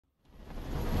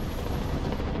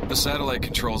The satellite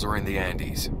controls are in the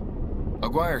Andes.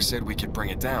 Aguirre said we could bring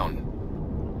it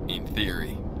down. In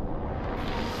theory.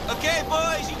 Okay,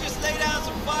 boys, you just lay down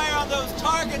some fire on those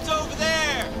targets over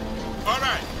there. All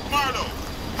right, Marlowe,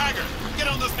 Haggard, get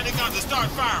on those miniguns and start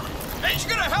firing. Ain't you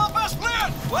gonna help us,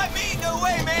 Flynn? What, me? No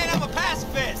way, man. I'm a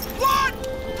pacifist. What?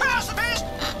 Pacifist?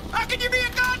 How can you be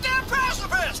a goddamn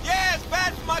pacifist? Yeah, it's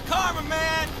bad for my karma,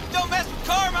 man. Don't mess with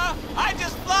karma. I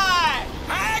just fly.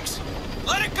 Hags?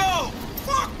 Let it go.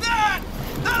 Fuck that!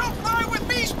 That'll fly with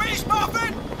me, Space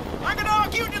Muffin! I'm gonna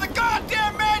argue to the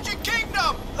goddamn Magic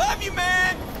Kingdom! Love you,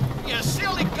 man. You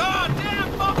silly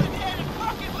goddamn muffin-headed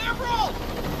fucking liberal!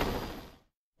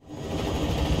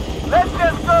 Let's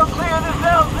just go clear this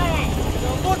LZ!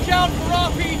 Now look out for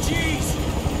RPGs!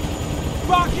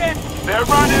 Rocket! They're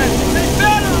running! They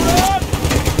better run!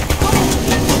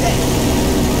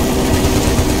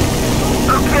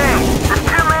 Okay, there's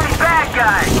too many bad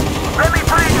guys! Let me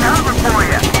freeze and hover for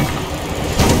you!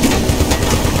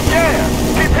 Yeah!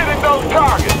 Keep hitting those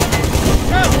targets!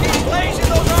 Just keep blazing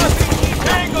those RPG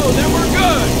tangos and we're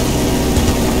good!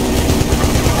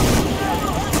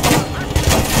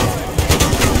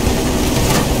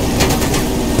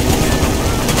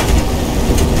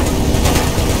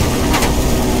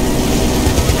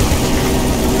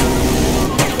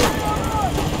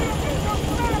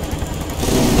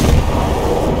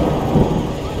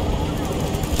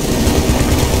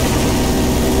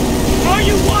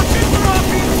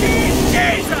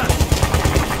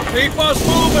 Keep us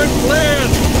moving, Flynn!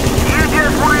 You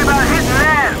just worry about hitting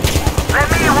them! Let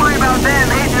me worry about them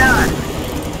hitting us!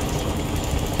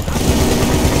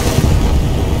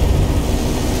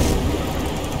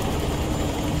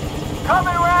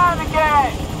 Coming around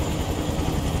again!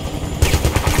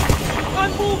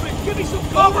 I'm moving! Give me some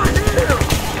cover here!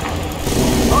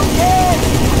 Okay,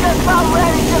 just about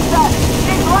ready, just that.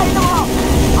 Keep lighting them up!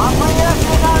 I'm bringing us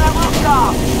in on that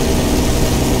rooftop!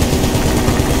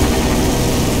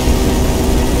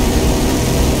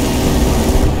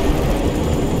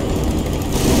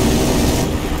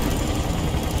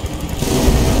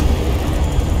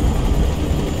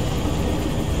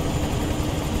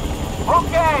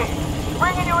 Okay,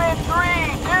 bringing you in 3,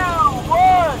 2,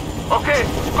 1. Okay,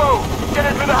 go. Get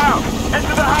into the house.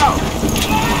 Into the house.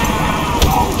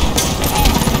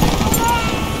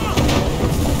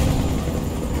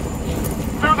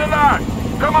 Through the line.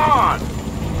 Come on.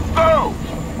 Go.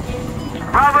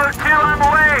 Bravo 2, I'm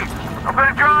away. I'm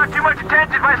gonna draw too much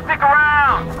attention if I stick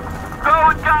around. Go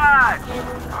with God.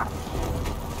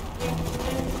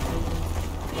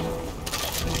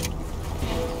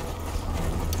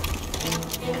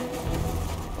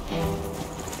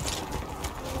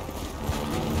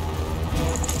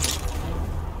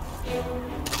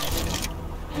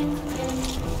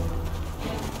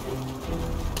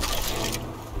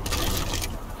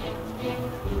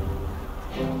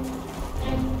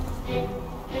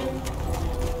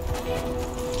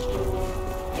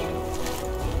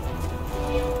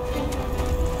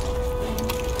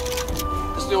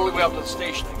 This is the only way up to the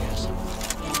station, I guess.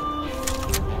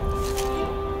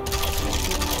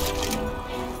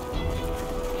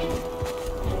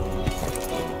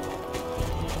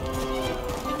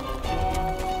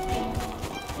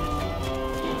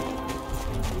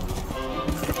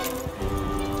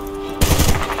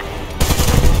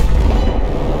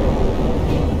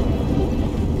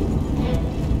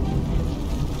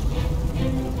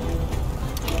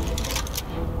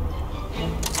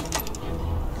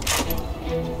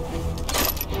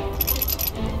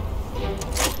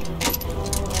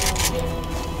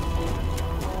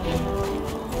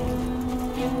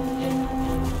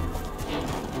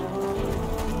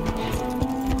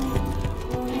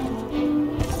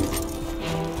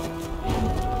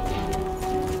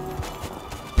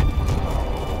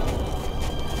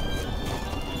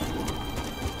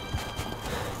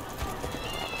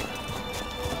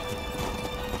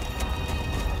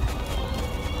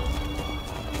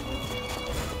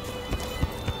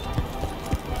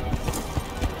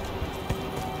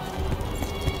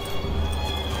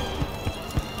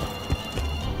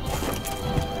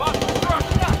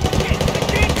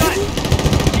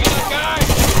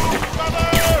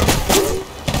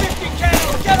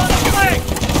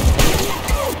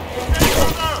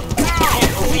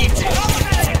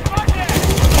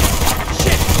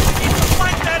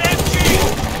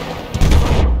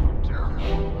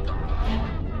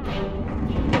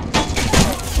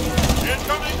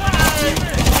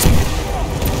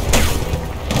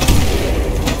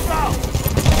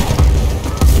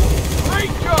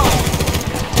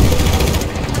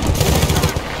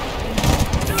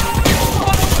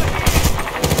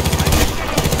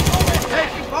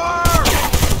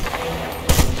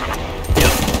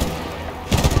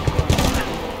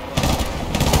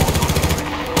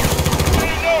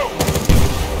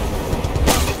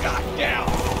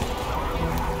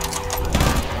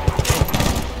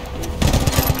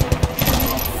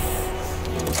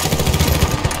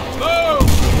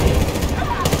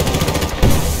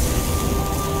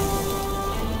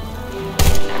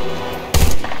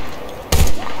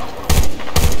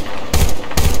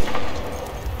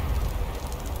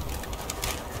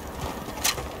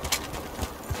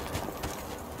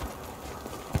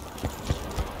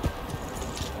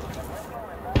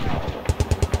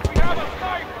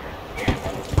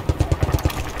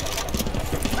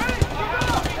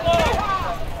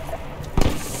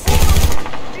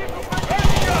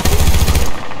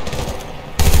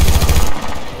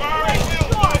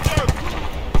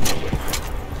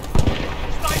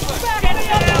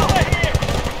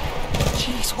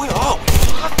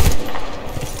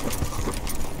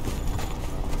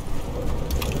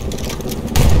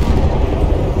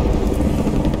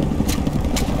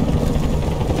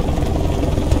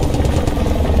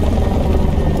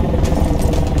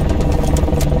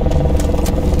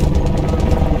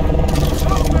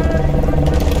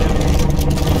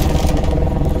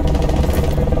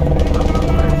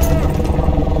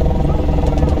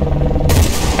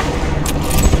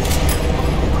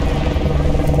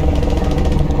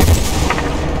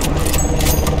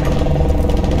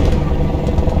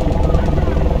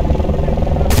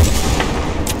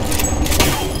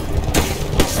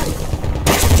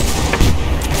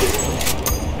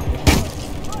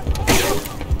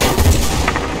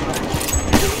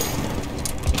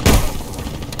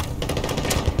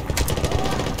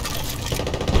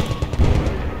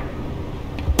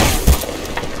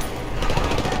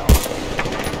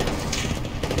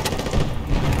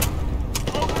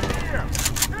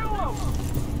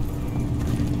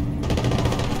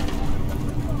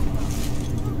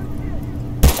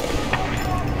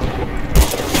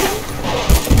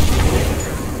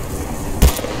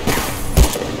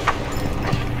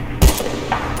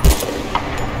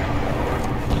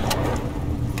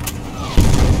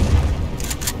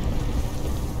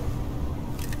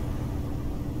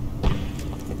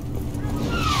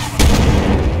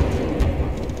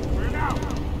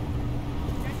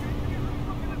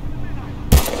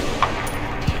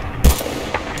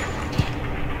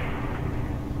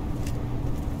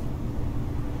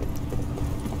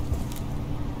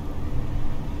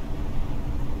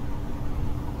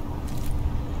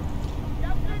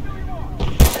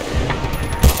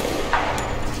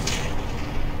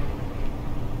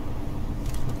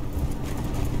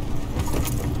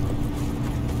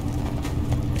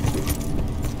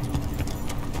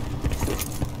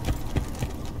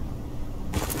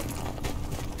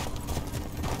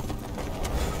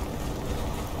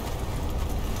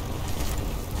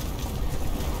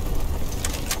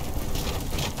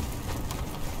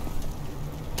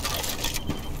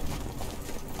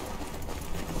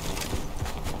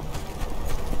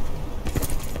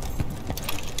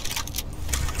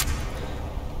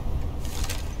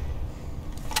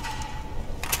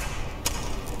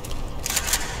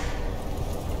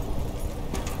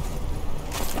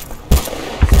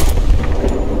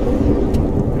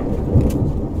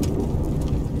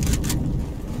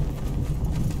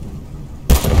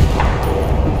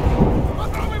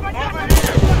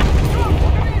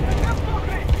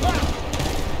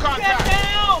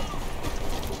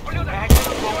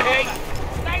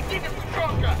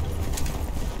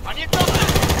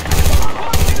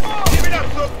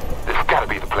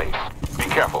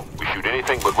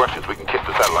 anything but Russians, we can kiss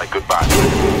the satellite goodbye.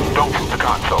 Don't shoot the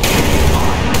console.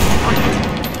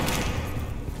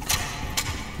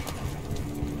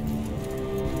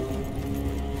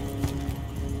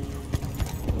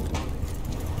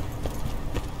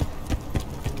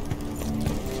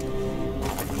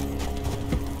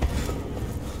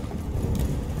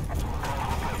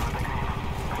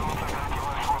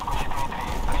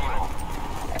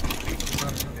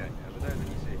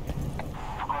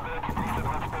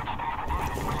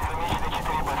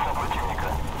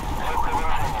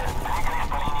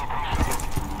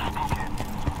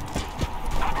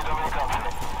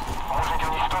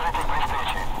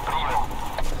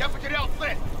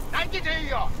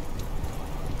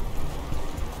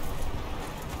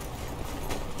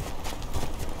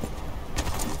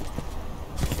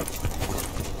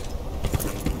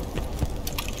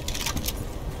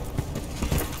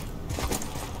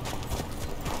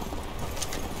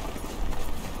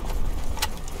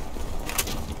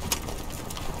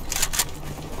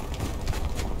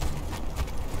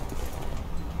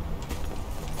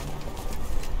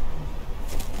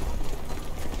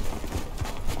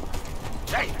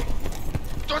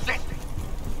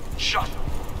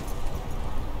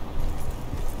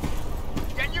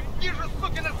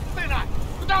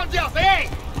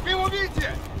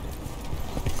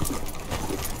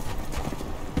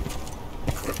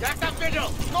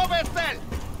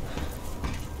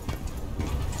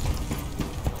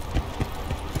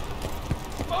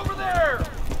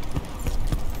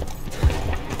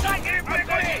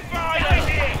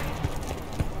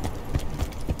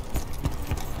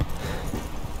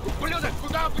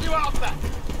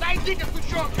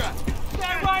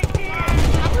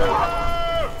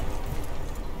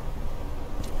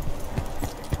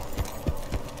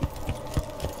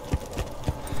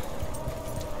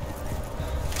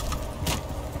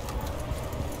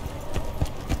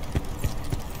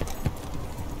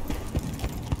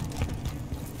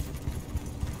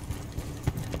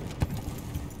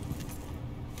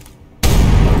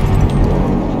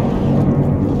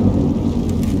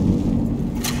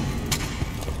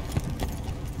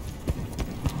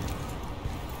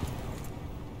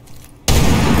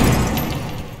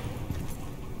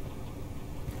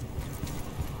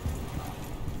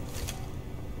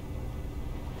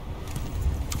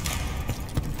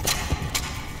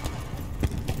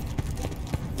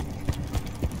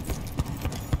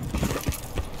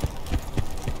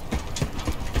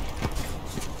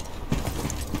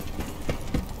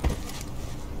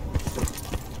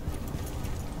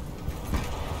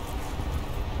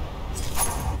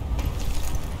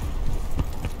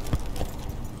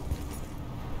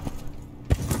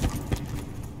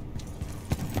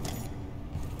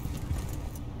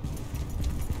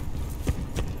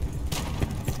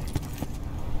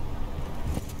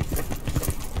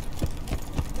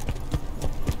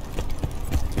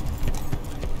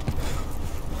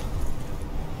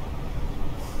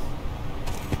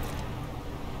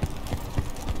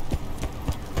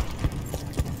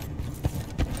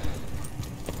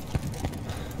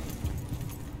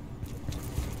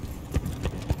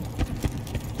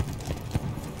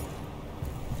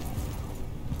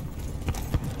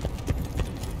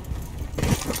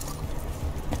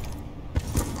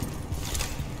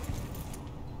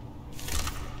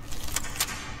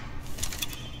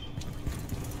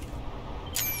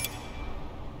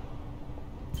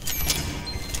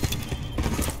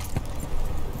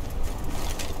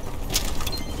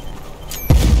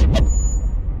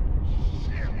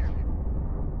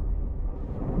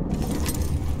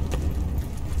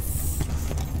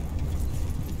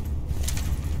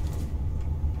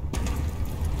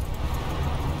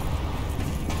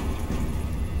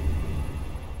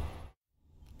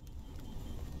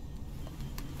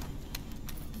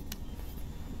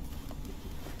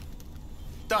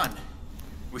 Done.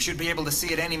 We should be able to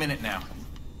see it any minute now.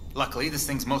 Luckily, this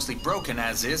thing's mostly broken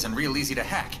as is and real easy to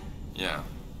hack. Yeah.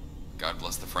 God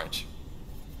bless the French.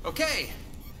 Okay.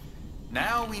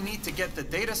 Now we need to get the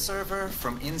data server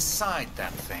from inside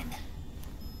that thing.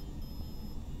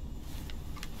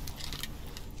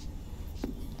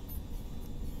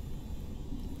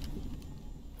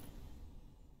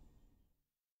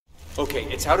 Okay,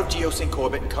 it's out of geosync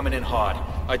orbit and coming in hard.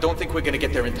 I don't think we're gonna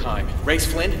get there in time. Race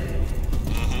Flynn?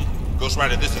 Ghost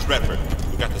Rider, this is Redford.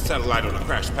 We got the satellite on the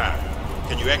crash path.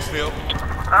 Can you exfil?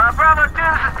 Bravo 2,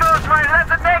 this is Ghost Rider.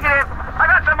 That's a negative. I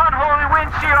got some unholy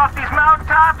wind shear off these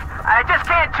mountaintops. I just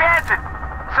can't chance it.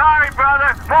 Sorry,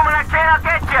 brother. Moment I can, I'll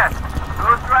get you.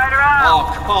 Ghost Rider out. Oh,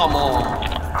 come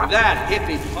on. If that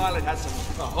hippie pilot had some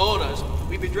cojones,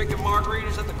 we'd be drinking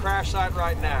margaritas at the crash site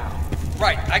right now.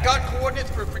 Right, I got coordinates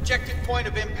for a projected point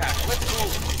of impact. Let's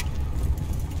move.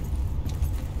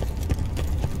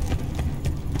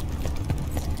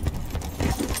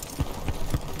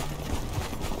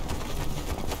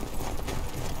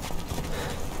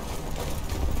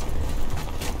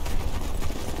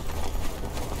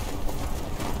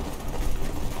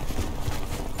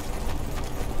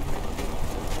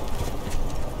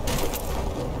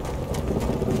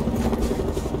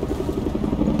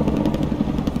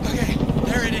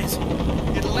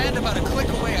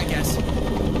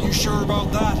 You sure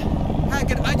about that?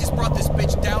 Hackett, I just brought this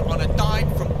bitch down on a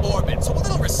dime from orbit, so a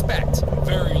little respect.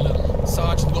 Very little.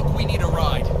 Sarge, look, we need a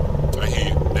ride. I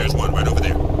hear you. There's one right over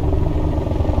there.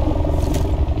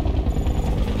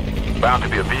 Bound to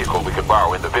be a vehicle we could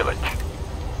borrow in the village.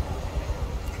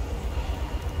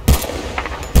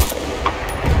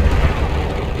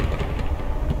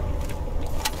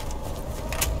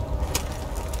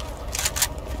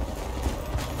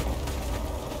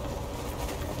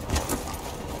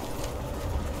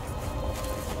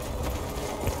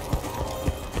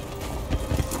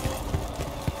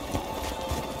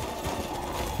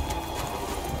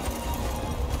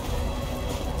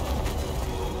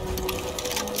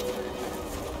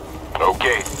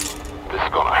 Okay, this is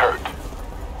gonna hurt.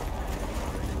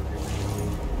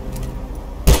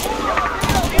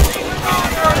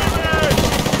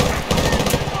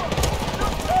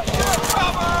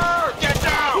 Cover! Get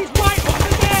down!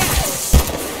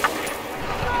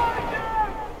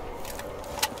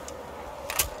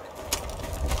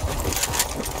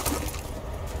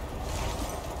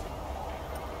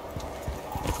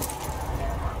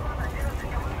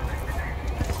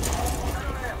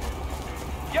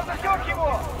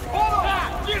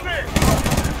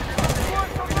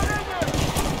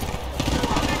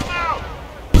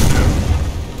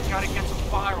 Gotta get some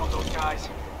fire on those guys.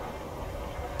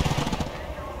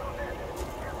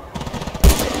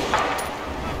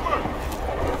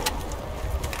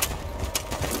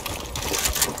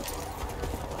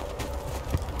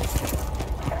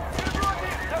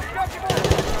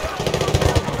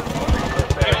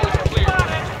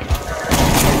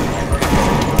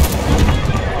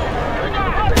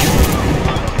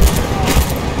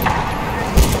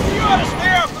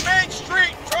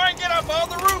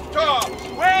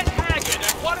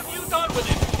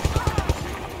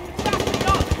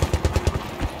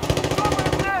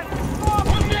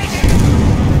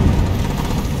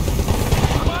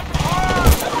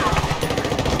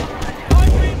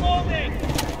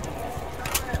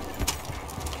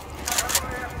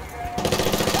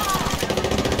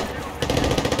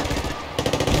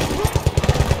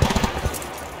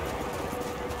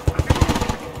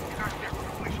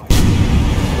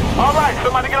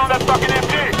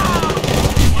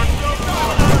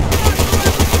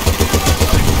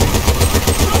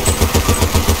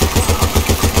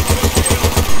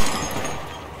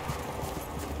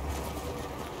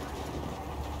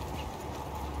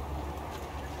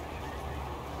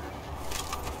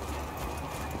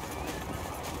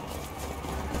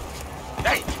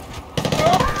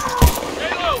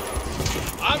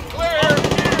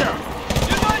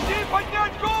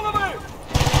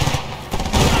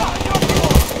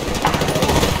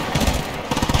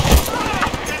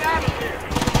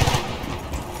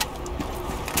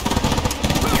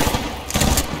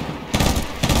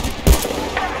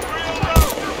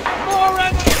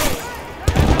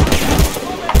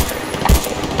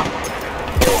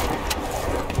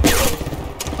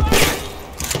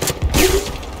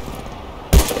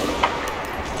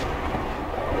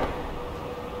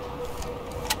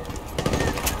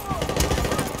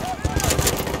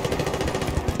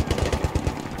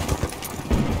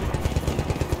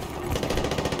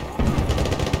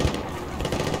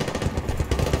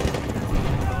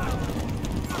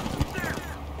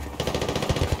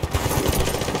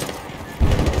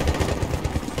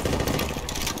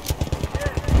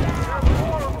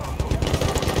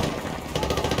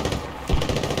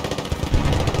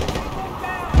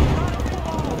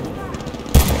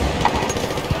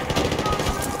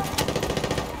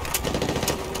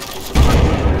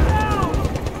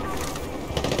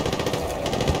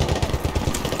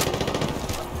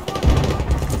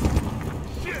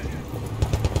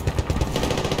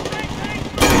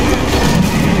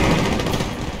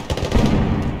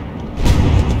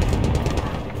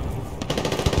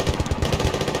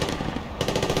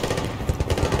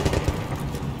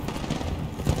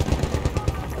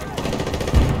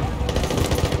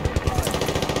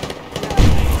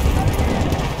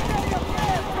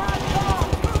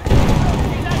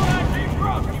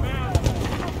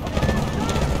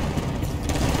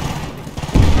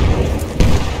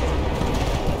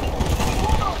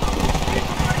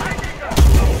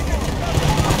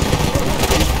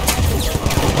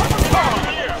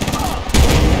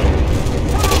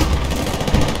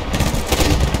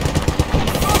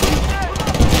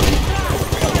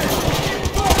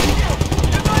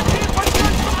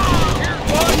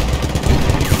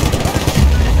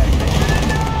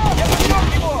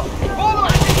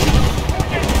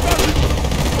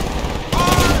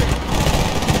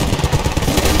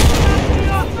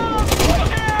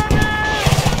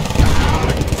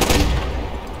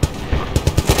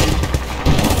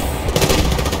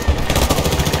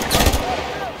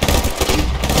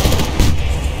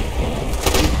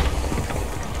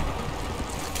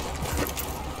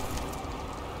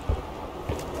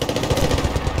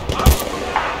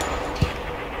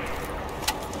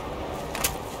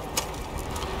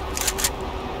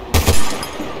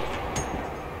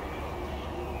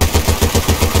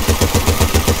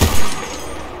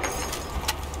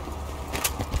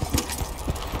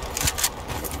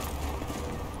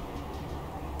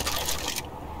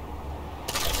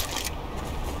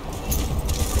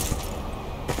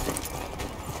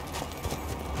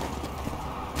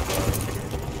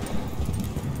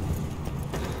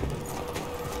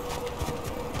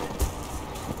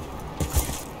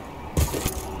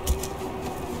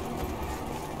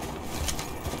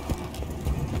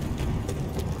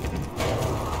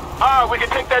 can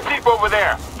take that jeep over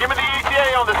there. Give me the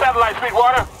ETA on the satellite,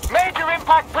 Sweetwater. Major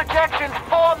impact projections,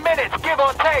 4 minutes, give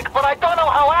or take, but I don't know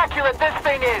how accurate this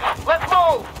thing is. Let's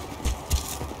move!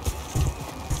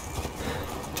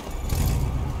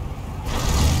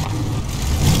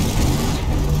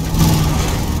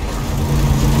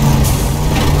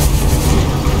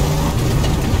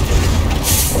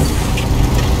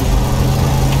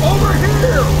 Over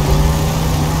here!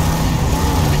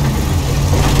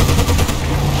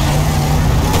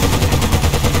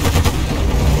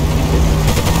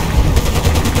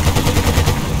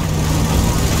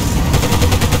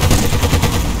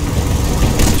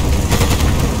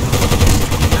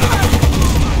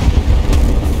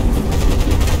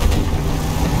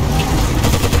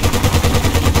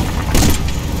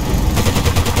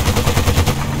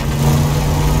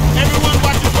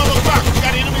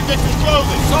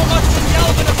 So much for the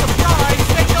element of surprise,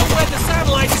 they know where the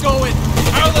satellite's going!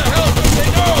 How the hell could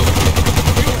they know?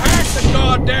 You hacked the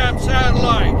goddamn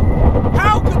satellite!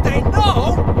 How could they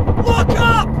know? Look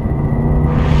up!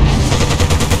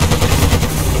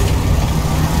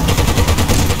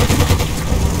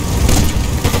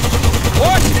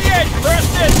 Watch the edge,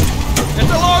 Preston!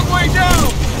 It's a long way down!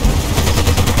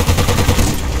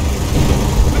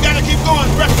 We gotta keep going,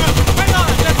 Preston! Hang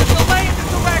on, there's a delay in the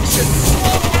direction!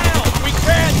 Slow down! We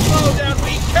can slow down!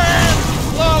 We can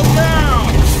slow down!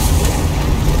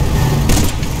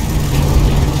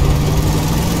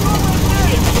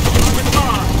 Come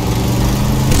on!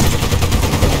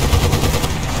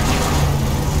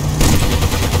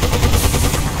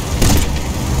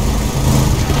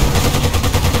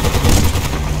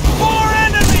 More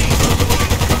enemies!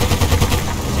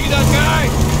 See that guy?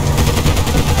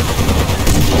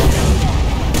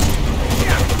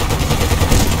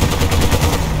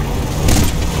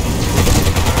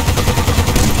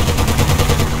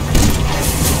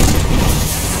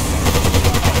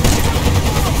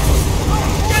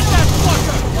 Get that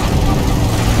fucker!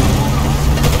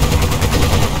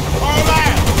 All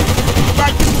right!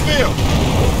 Back to the field!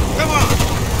 Come on!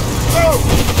 Go!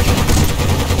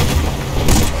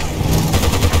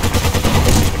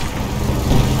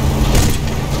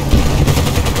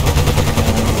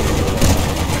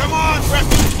 Come on,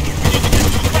 Preston! We need to get to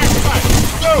the crash site!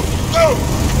 Go! Go!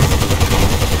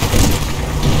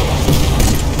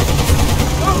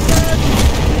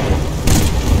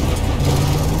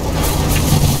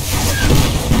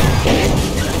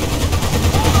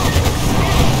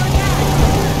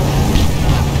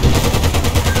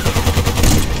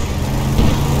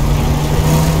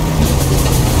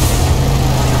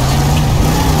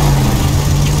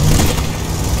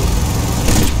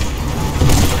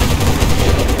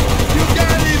 You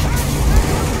got him!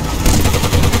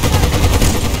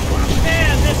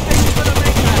 Man, this thing's gonna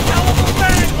make a hell of a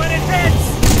bang when it hits!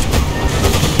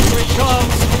 Here it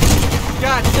comes!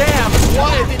 God damn,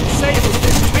 Wyatt didn't say it was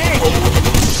this big!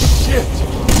 Shit!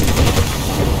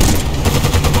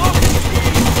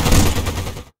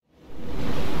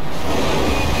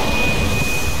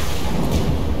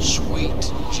 Sweet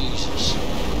Jesus.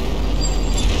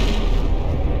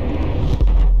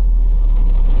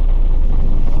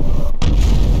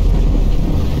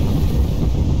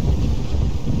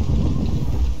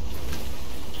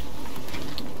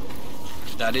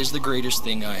 That is the greatest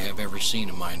thing I have ever seen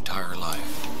in my entire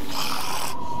life.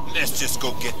 Let's just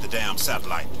go get the damn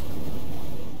satellite.